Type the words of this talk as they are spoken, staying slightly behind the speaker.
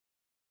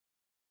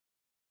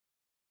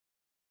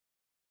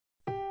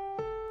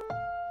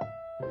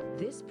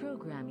This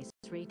program is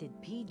rated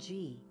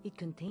PG. It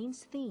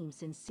contains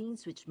themes and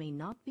scenes which may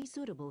not be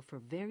suitable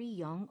for very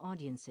young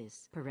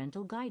audiences.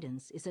 Parental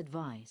guidance is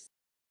advised.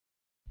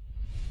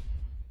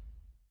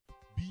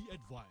 Be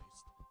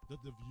advised that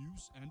the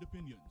views and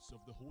opinions of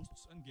the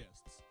hosts and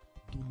guests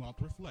do not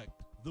reflect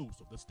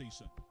those of the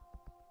station.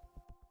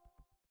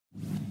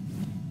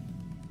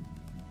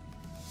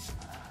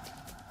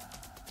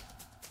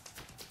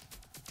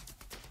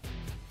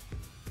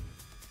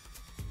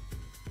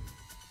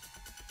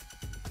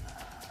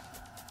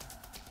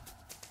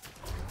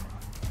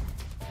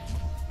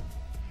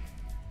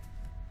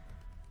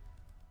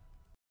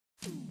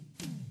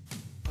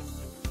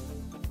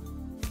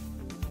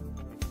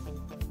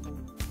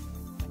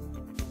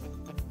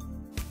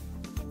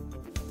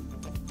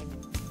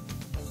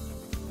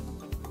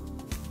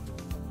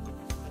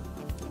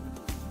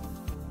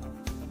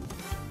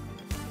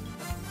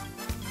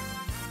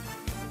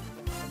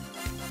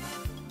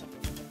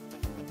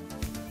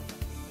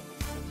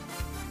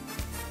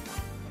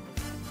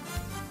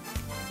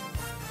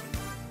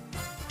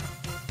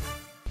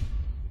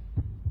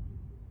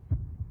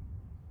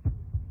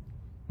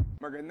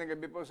 Magandang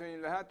gabi po sa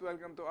inyo lahat.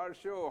 Welcome to our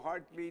show,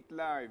 Heartbeat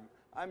Live.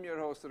 I'm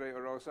your host, Ray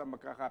Orosa.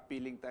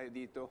 Magkakapiling tayo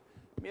dito.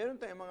 Meron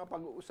tayong mga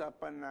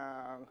pag-uusapan na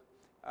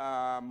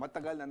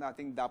matagal na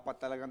nating dapat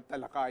talagang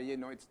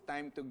talakayin. No? It's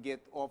time to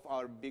get off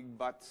our big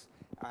butts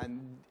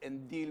and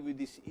deal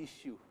with this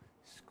issue.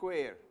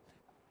 Square.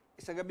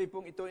 Sa gabi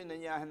pong ito,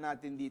 inanyahan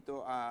natin dito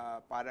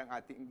parang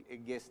ating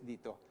guest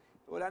dito.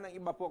 Wala nang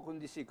iba po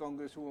kundi si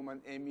Congresswoman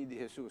EMMI De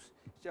Jesus.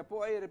 Siya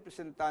po ay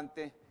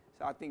representante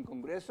sa ating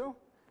Kongreso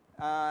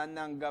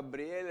ng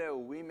GABRIELA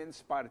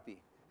Women's Party.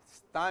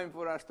 It's time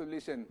for us to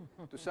listen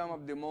to some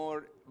of the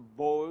more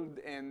bold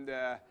and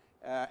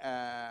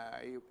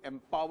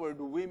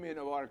empowered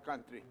women of our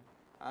country.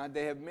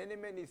 They have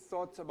many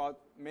thoughts about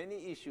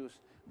many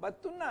issues, but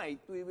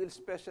tonight we will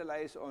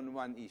specialize on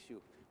one issue.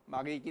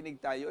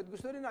 Makikinig tayo at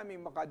gusto rin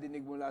namin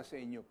makadinig mula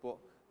sa inyo po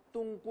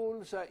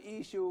tungkol sa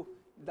issue,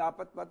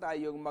 dapat ba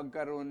tayong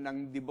magkaroon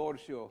ng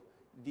diborsyo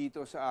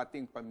dito sa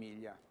ating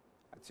pamilya.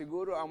 At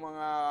siguro ang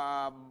mga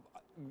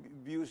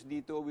views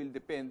dito will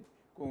depend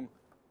kung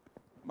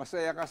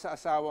masaya ka sa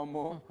asawa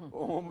mo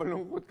o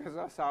malungkot ka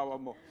sa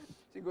asawa mo.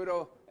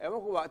 Siguro,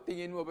 ewan ko ba,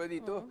 tingin mo ba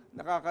dito,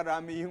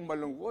 nakakarami yung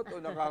malungkot o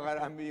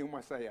nakakarami yung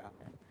masaya?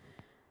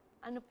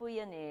 Ano po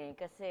yan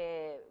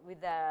kasi with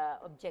the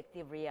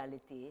objective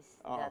realities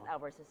that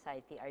our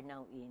society are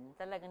now in,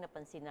 talagang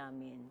napansin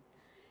namin,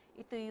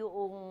 ito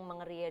yung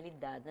mga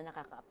realidad na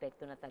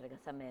nakakaapekto na talaga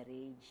sa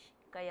marriage.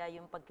 Kaya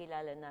yung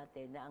pagkilala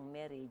natin na ang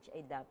marriage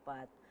ay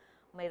dapat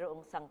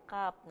mayroong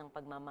sangkap ng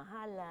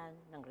pagmamahalan,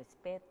 ng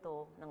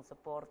respeto, ng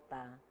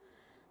suporta.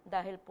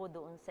 Dahil po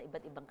doon sa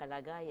iba't ibang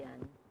kalagayan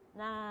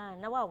na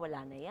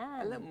nawawala na yan.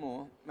 Alam mo,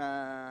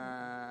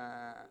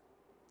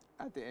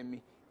 Ate Emmy,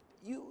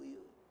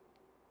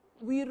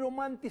 we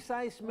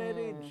romanticize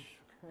marriage.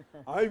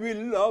 I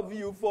will love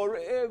you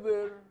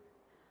forever.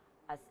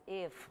 As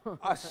if.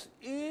 As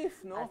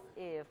if, no? As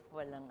if,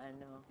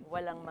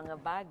 walang mga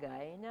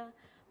bagay na,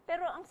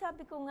 pero ang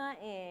sabi ko nga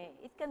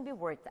it can be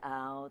worked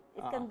out.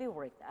 It can be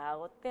worked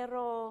out.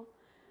 Pero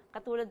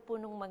katulad po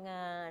nung mga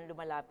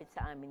lumalapit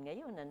sa amin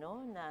ngayon,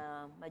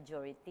 na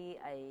majority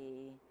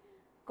ay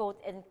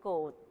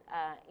quote-unquote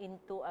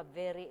into a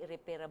very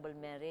irreparable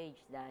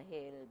marriage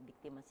dahil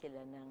biktima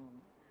sila ng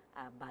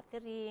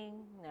battering,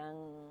 ng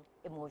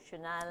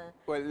emotional,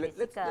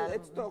 physical.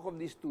 Let's talk of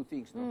these two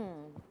things.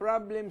 No?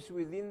 Problems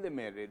within the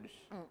marriage,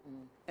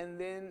 and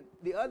then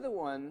the other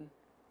one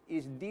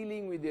is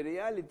dealing with the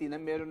reality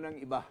na meron ng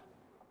iba.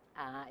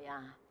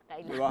 Yeah.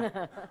 Diba?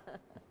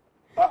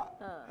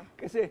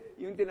 Kasi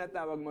yung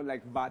tinatawag mo like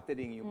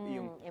battering,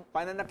 yung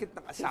pananakit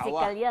ng asawa.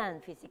 Physical yan,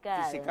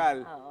 physical.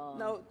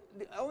 Now,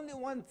 the only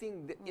one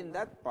thing in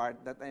that part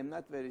that I'm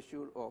not very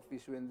sure of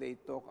is when they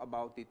talk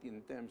about it in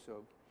terms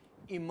of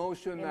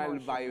emotional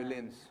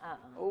violence.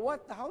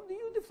 How do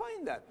you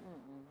define that?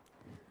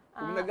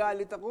 Kung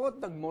nagalit ako,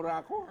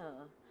 nagmura ako.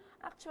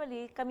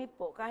 Actually, kami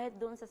po, kahit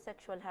doon sa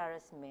sexual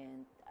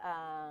harassment,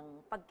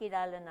 ang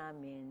pagkilala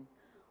namin,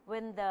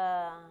 when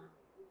the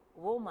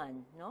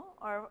woman,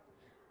 or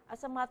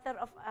as a matter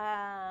of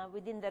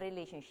within the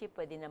relationship,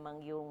 pwede namang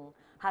yung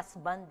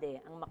husband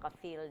ang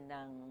maka-feel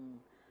ng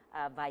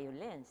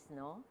violence,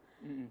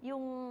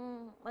 yung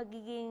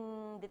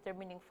magiging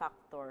determining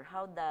factor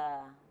how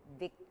the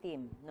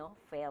victim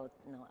felt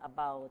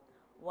about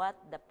what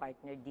the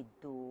partner did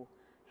to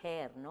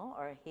her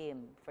or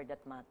him for that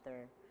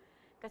matter.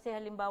 Kasi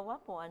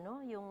halimbawa po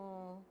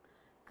yung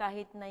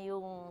kahit na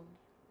yung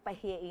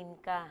pahiyain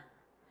ka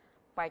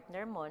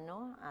partner mo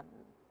at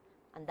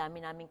ang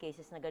dami naming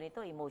cases na ganito,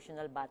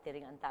 emotional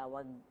battering ang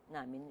tawag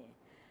namin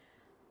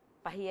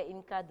pahiyain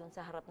ka dun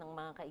sa harap ng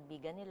mga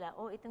kaibigan nila,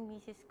 itong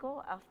misis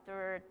ko,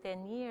 after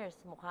 10 years,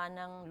 mukha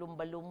ng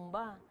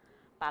lumba-lumba,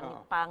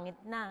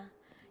 pangit na.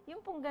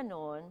 Yung pong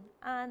ganon,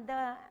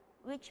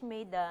 which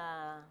made the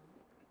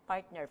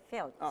partner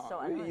felt.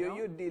 So,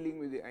 you're dealing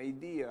with the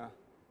idea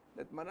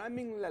that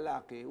maraming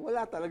lalaki,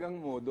 wala talagang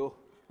modo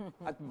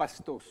at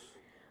bastos.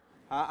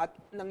 At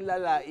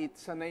nanglalait,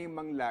 sanay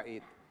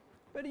manglait.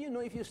 Pero you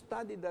know, if you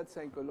study that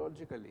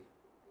psychologically,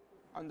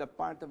 on the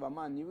part of a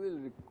man, you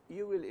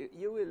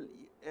will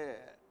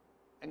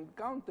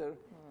encounter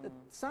that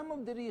some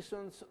of the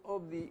reasons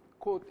of the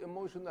quote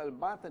emotional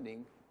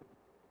battering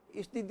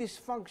is the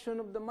dysfunction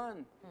of the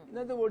man.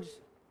 In other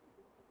words,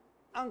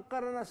 ang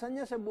karanasan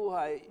niya sa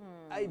buhay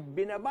ay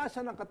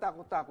binabasa ng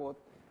katakot-takot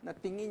na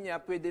tingin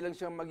niya pwede lang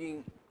siyang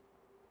maging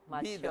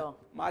bida,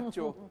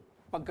 macho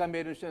pagka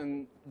meron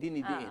siyang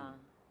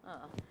dinidiin.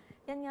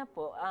 Yan nga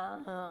po,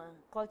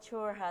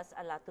 culture has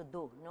a lot to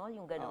do, no?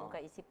 Yung ganoong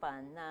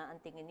kaisipan na ang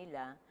tingin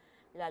nila,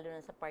 lalo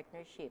na sa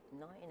partnership,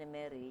 no? In a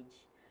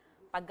marriage,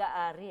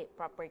 pag-aari,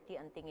 property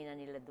ang tingin na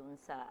nila doon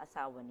sa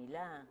asawa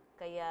nila.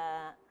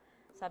 Kaya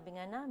sabi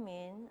nga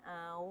namin,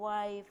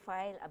 why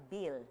file a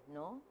bill,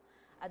 no?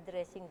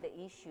 Addressing the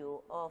issue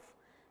of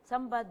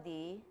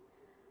somebody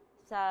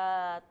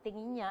sa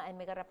tingin niya ay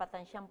may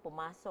karapatan siyang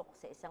pumasok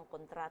sa isang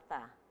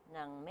kontrata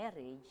ng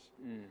marriage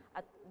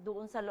at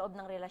doon sa loob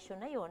ng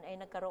relasyon na yon ay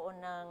nagkaroon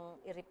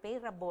ng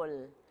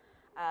irreparable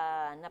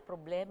na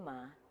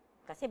problema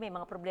kasi may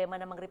mga problema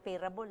namang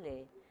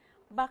repairable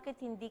bakit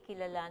hindi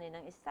kilalanin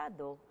ng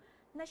Estado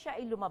na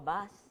siya ay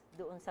lumabas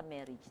doon sa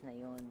marriage na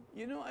yon?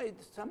 You know, I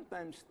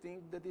sometimes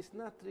think that is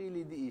not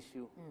really the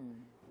issue.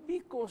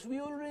 Because we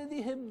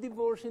already have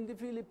divorce in the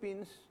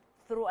Philippines.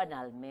 Through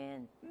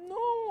annulment.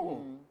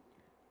 No.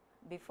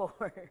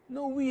 Before.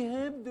 No, we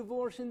have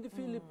divorce in the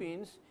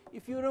Philippines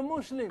if you're a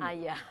Muslim.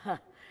 Yeah.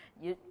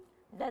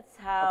 That's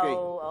how,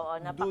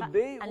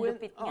 okay. Ang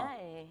lupit nga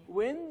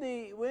When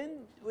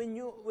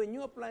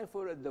you apply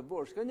for a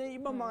divorce, kanya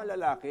ibang mga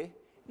lalaki,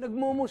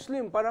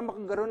 nagmo-Muslim para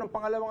makagaroon ng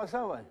pangalawang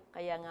asawa.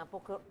 Kaya nga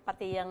po,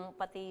 pati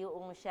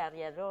yung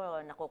Sharia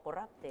law,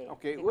 nakukorrupt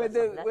Okay,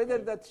 whether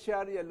that's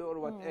Sharia law or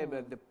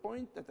whatever, the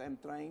point that I'm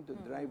trying to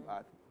drive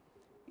at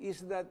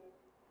is that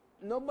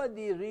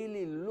nobody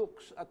really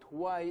looks at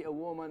why a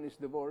woman is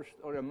divorced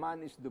or a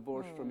man is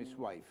divorced from his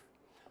wife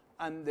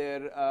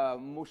under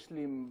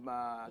Muslim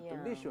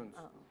traditions.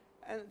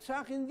 And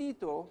sa akin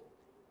dito,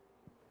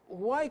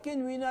 why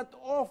can we not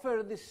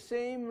offer the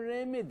same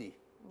remedy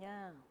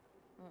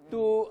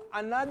to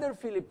another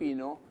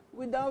Filipino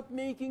without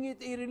making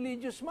it a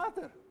religious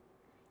matter?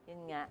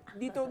 Yun nga.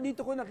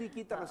 Dito ko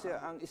nakikita kasi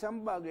ang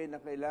isang bagay na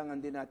kailangan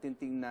din natin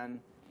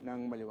tingnan ng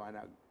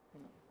maliwanag.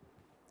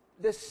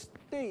 The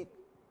state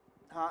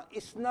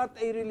is not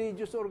a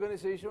religious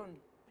organization.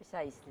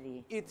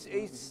 Precisely. It's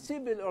a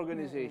civil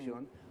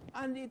organization,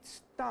 and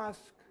its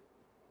task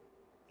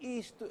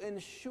is to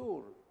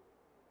ensure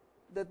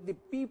that the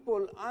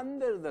people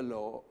under the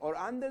law or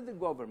under the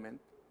government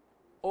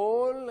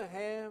all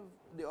have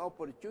the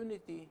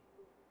opportunity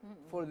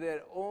for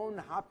their own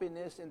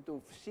happiness and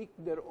to seek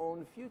their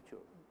own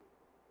future.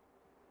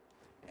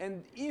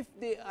 And if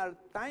they are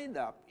tied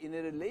up in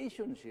a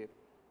relationship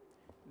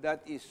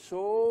that is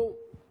so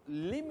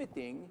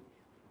limiting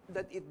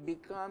that it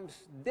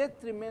becomes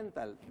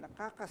detrimental,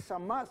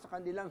 nakakasama sa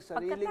kanilang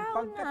sariling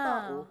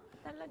pagkatao,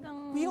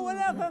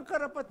 wala kang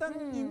karapatang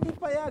hindi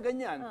payagan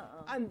yan.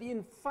 And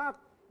in fact,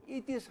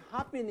 it is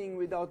happening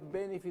without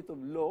benefit of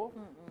law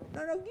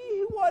na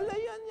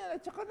naghihiwalayan yan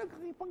at saka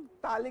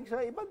nagkakipagtalik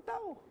sa ibang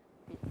tao.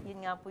 Yun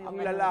nga po yung ang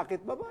lalaki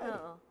at babae.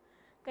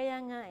 Kaya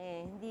nga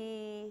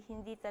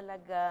hindi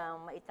talaga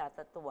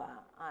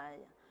maitatatuwa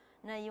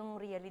na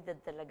yung realidad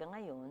talaga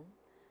ngayon,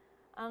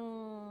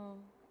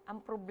 ang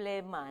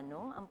problema,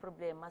 no? Ang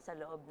problema sa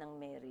loob ng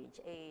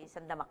marriage ay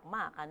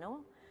sandamakmak,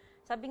 ano?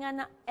 Sabi nga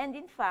na, and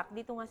in fact,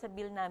 dito nga sa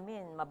bill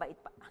namin, mabait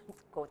pa,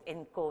 quote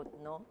and quote,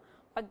 no?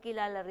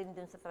 Pagkilala rin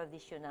dun sa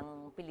tradisyon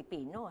ng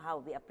Pilipino, how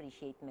we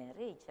appreciate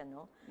marriage,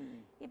 ano?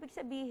 Ibig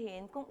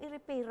sabihin, kung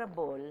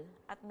irreparable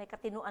at may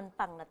katinuan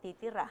pang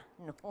natitira,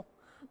 no?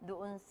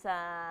 Doon sa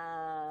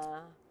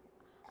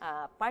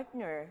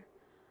partner,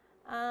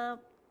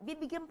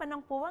 bibigyan pa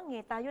ng puwang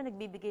Tayo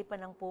nagbibigay pa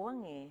ng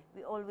puwang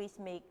We always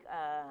make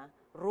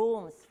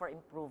rooms for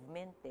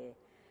improvement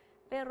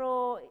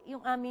Pero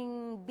yung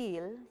aming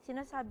bill,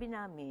 sinasabi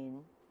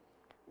namin,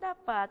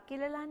 dapat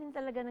kilalanin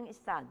talaga ng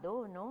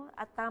Estado, no?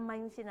 At tama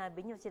yung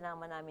sinabi nyo,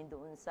 sinama namin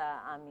doon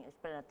sa aming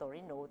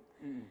explanatory note.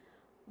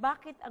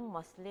 Bakit ang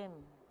Muslim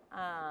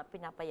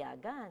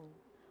pinapayagan?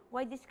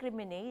 Why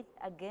discriminate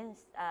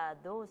against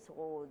those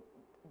who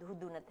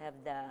do not have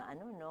the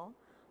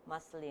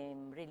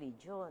Muslim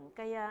religion?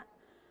 Kaya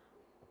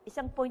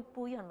isang point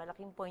po yun,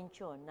 malaking point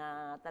yun,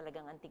 na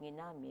talagang ang tingin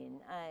namin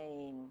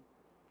ay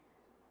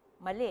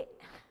mali.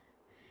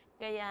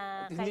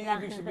 Kaya at hindi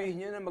ibig sabihin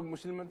niya na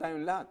mag-Muslim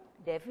tayong lahat.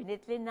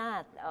 Definitely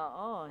not.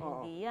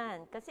 Hindi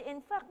yan. Kasi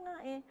in fact nga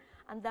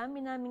ang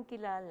dami naming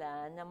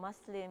kilala na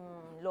Muslim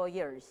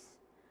lawyers.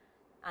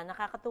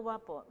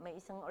 Nakakatuwa po, may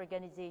isang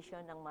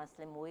organization ng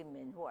Muslim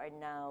women who are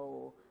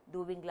now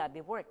doing lobby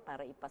work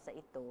para ipasa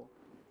ito.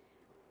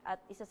 At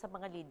isa sa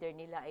mga leader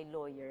nila ay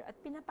lawyer. At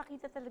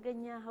pinapakita talaga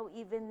niya how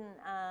even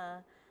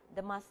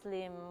the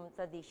Muslim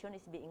tradition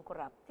is being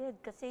corrupted.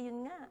 Kasi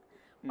yun nga,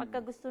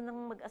 pagka gusto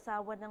ng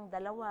mag-asawa ng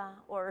dalawa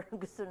or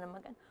gusto na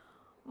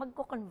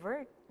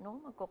magko-convert, no?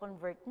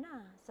 Magko-convert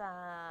na sa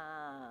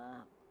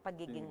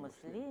pagiging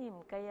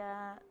Muslim.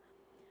 Kaya,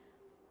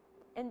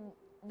 and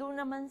doon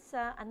naman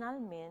sa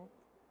annulment,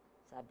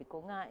 sabi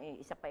ko nga,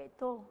 isa pa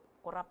ito,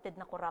 corrupted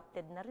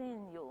na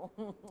rin yung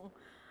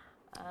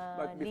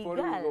But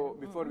legal.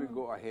 before we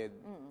go ahead,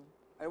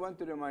 I want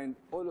to remind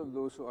all of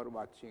those who are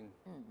watching,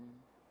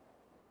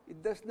 it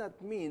does not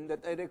mean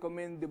that I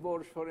recommend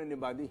divorce for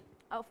anybody.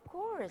 Of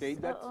course. Okay,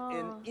 that's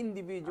an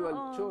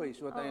individual choice.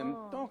 What I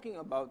am talking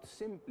about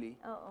simply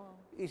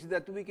is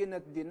that we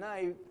cannot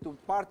deny to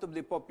part of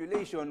the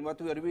population what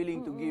we are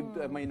willing to give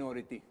to a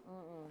minority.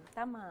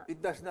 Tama.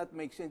 It does not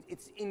make sense.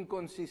 It's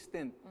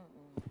inconsistent.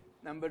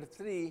 Number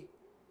 3,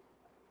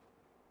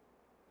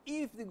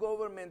 if the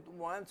government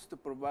wants to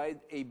provide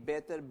a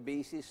better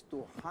basis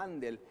to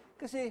handle,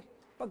 kasi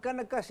pagka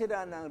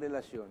nagkasira na ang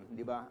relasyon,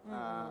 di ba,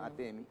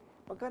 Ate Emmy?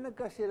 Pagka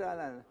nagkasira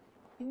na,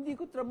 hindi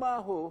ko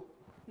trabaho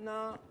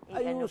na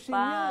ayusin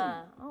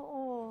yan.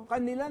 Oo.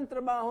 Kanilang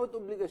trabaho at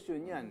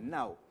obligasyon yan.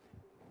 Now,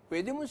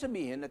 pwede mo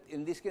sabihin that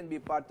and this can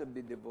be part of the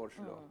divorce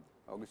law.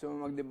 O gusto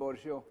mo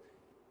magdiborsyo,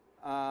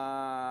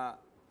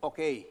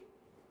 okay.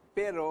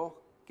 Pero,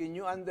 can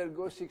you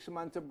undergo 6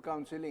 months of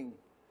counseling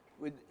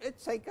with a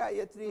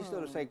psychiatrist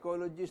or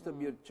psychologist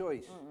of your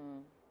choice?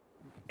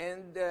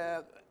 And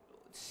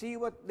see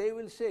what they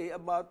will say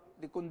about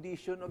the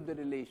condition of the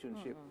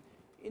relationship.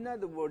 In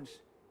other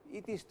words,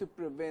 it is to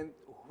prevent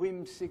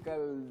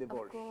whimsical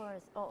divorce. Of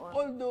course. Oo.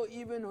 Although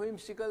even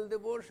whimsical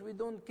divorce, we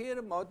don't care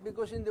about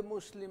because in the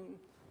Muslim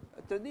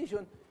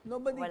tradition,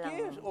 nobody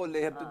cares. All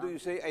they have to do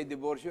is say, I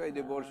divorce you, I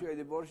divorce you, I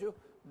divorce you.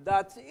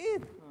 That's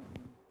it.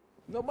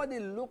 Nobody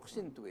looks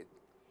into it.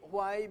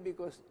 Why?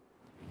 Because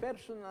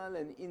personal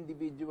and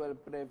individual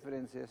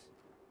preferences,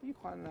 you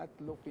cannot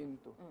look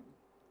into.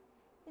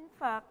 In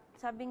fact,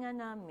 sabi nga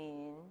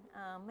namin,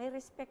 may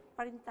respect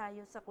pa rin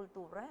tayo sa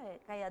kultura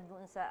eh. Kaya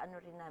doon sa ano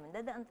rin namin,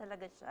 dadaan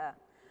talaga siya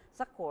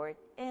sa court.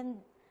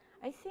 And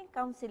I think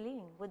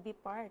counseling would be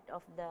part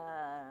of the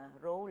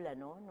role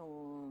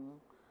nung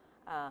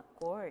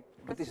court.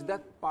 But is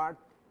that part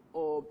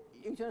of,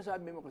 yung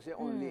sinasabi mo kasi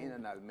only in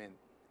annulment,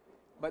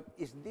 but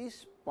is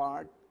this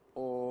part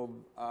of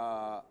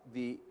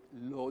the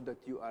law that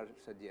you are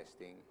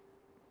suggesting?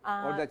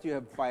 Or that you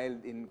have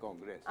filed in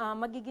Congress?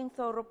 Magiging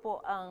thorough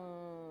po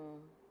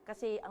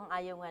kasi ang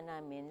ayaw nga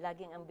namin,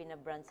 laging ang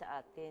binabrand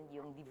sa atin,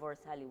 yung divorce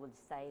Hollywood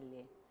style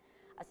eh.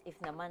 As if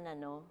naman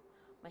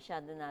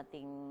masyadong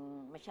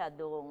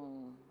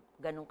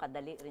ganong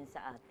kadali rin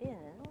sa atin.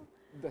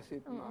 Does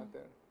it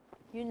matter?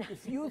 Yun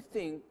If you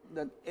think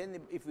that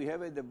if we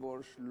have a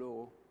divorce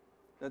law,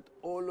 that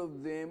all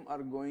of them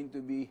are going to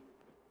be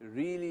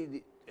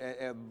really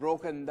a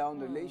broken down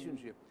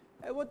relationship,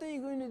 what are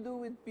you going to do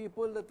with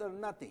people that are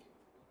nutty?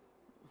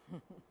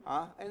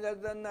 And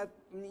that are not,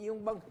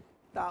 yung bang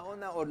tao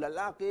na, o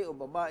lalaki, o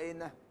babae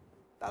na,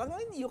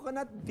 talagang you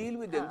cannot deal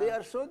with them. They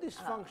are so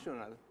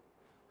dysfunctional.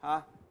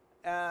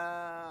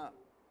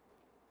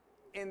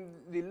 And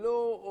the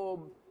law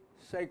of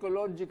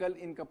psychological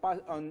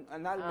incapacity, on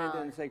annulment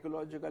and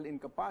psychological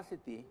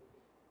incapacity,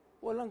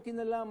 walang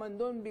kinalaman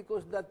doon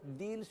because that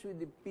deals with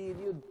the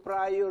period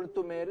prior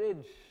to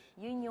marriage.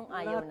 Yun yung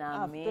ayaw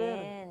Not namin.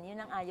 after. Yun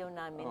ang ayaw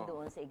namin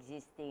doon sa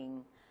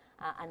existing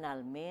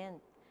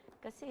annulment.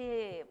 Kasi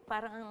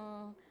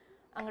parang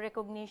ang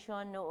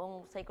recognition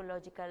noong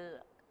psychological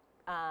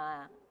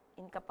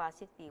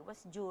incapacity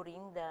was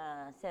during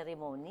the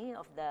ceremony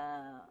of the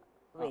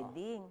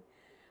wedding.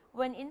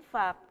 When in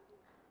fact,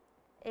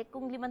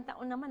 kung 5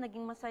 taon naman,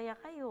 naging masaya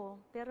kayo.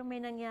 Pero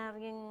may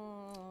nangyaring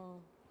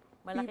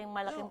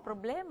malaking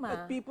problema.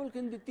 But people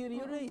can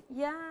deteriorate.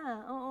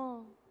 Yeah,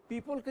 oo.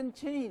 People can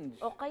change.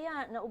 O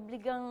kaya,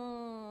 naobligang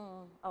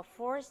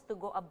forced to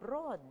go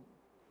abroad.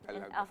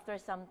 And after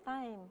some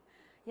time,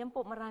 yan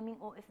po, maraming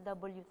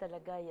OFW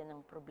talaga, yan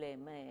ang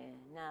problema eh.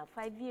 Na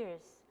 5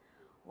 years,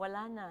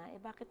 wala na.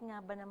 Bakit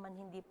nga ba naman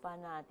hindi pa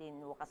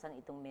natin wakasan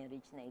itong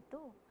marriage na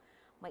ito?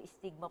 May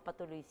stigma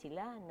patuloy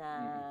sila na,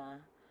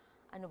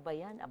 ano ba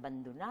yan,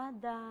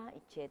 abandonada,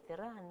 etc.,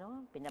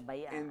 no?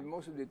 Pinabayaan. And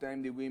most of the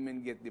time, the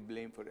women get the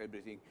blame for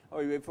everything.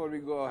 Oh, before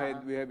we go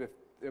ahead, we have a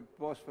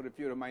pause for a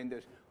few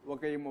reminders.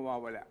 Huwag kayong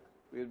mawawala.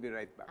 We'll be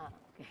right back.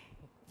 Okay.